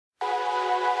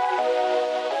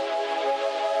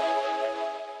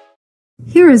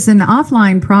Here is an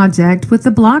offline project with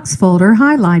the Blocks folder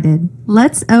highlighted.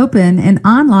 Let's open an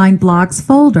Online Blocks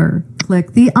folder.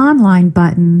 Click the Online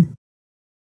button.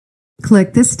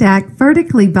 Click the Stack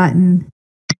Vertically button.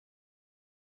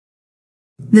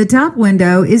 The top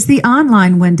window is the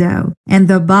online window, and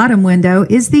the bottom window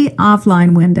is the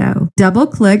offline window.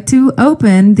 Double-click to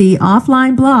open the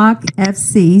offline block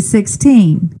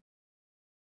FC16.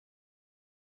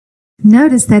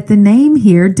 Notice that the name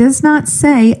here does not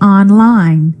say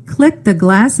Online. Click the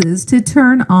glasses to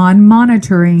turn on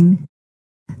Monitoring.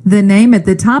 The name at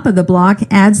the top of the block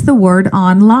adds the word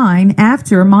Online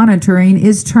after Monitoring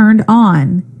is turned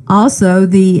on. Also,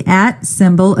 the @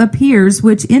 symbol appears,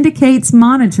 which indicates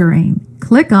monitoring.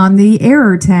 Click on the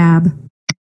Error tab.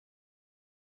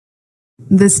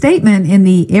 The statement in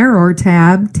the Error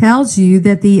tab tells you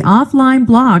that the offline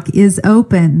block is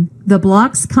open. The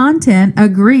block's content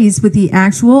agrees with the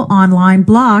actual online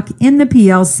block in the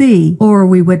PLC, or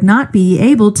we would not be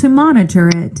able to monitor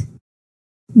it.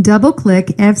 Double-click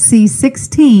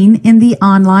FC16 in the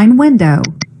online window.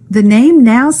 The name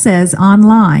now says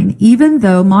Online, even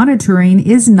though monitoring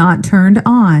is not turned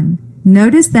on.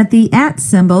 Notice that the @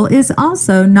 symbol is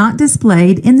also not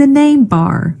displayed in the name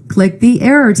bar. Click the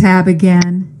Error tab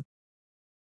again.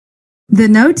 The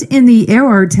note in the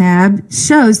Error tab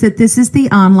shows that this is the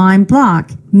online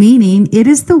block, meaning it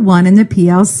is the one in the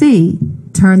PLC.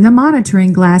 Turn the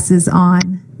monitoring glasses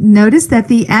on. Notice that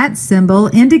the @ symbol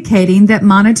indicating that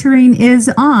monitoring is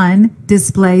on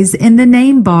displays in the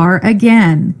name bar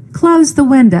again. Close the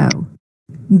window.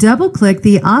 Double-click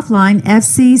the offline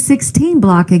FC16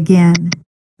 block again.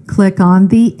 Click on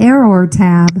the Error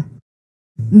tab.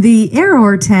 The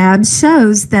Error tab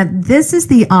shows that this is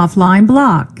the offline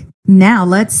block. Now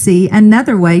let's see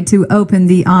another way to open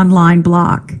the online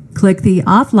block. Click the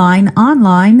Offline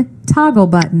Online toggle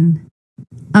button.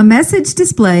 A message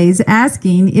displays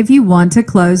asking if you want to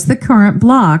close the current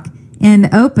block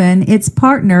and open its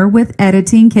partner with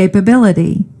editing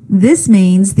capability. This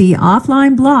means the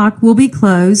offline block will be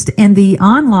closed and the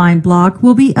online block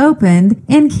will be opened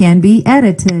and can be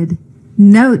edited.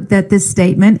 Note that the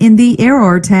statement in the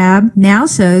Error tab now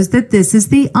shows that this is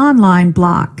the online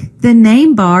block. The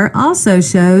name bar also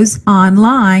shows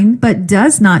Online but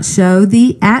does not show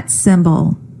the @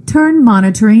 symbol. Turn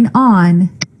monitoring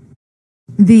on.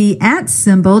 The @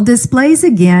 symbol displays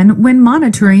again when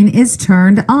monitoring is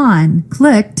turned on.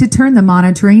 Click to turn the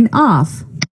monitoring off.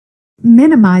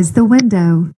 Minimize the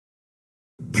window.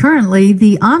 Currently,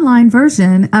 the online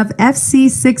version of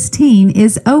FC16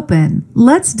 is open.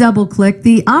 Let's double-click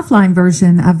the offline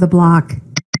version of the block.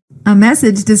 A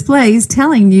message displays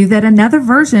telling you that another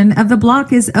version of the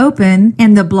block is open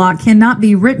and the block cannot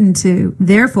be written to.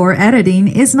 Therefore, editing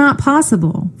is not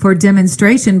possible. For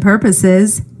demonstration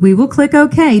purposes, we will click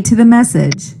OK to the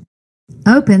message.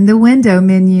 Open the Window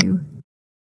menu.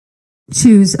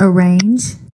 Choose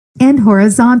Arrange and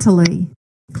Horizontally.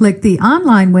 Click the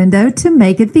online window to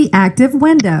make it the active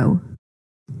window.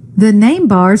 The name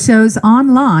bar shows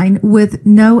Online with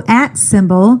no @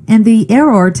 symbol, and the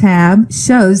Error tab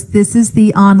shows this is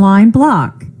the online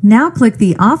block. Now click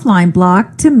the offline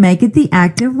block to make it the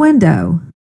active window.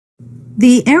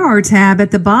 The Error tab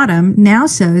at the bottom now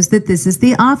shows that this is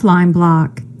the offline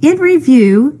block. In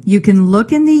review, you can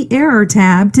look in the Error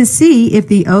tab to see if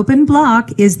the open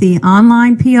block is the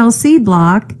online PLC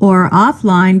block or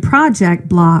offline project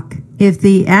block. If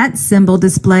the @ symbol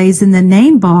displays in the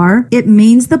name bar, it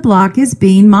means the block is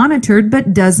being monitored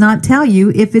but does not tell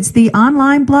you if it's the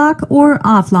online block or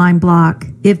offline block.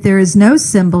 If there is no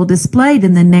symbol displayed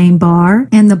in the name bar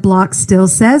and the block still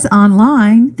says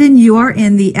Online, then you are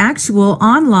in the actual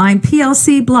online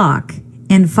PLC block.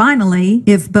 And finally,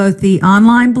 if both the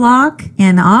online block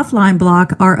and offline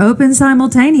block are open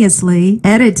simultaneously,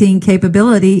 editing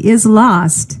capability is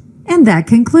lost. And that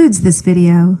concludes this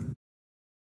video.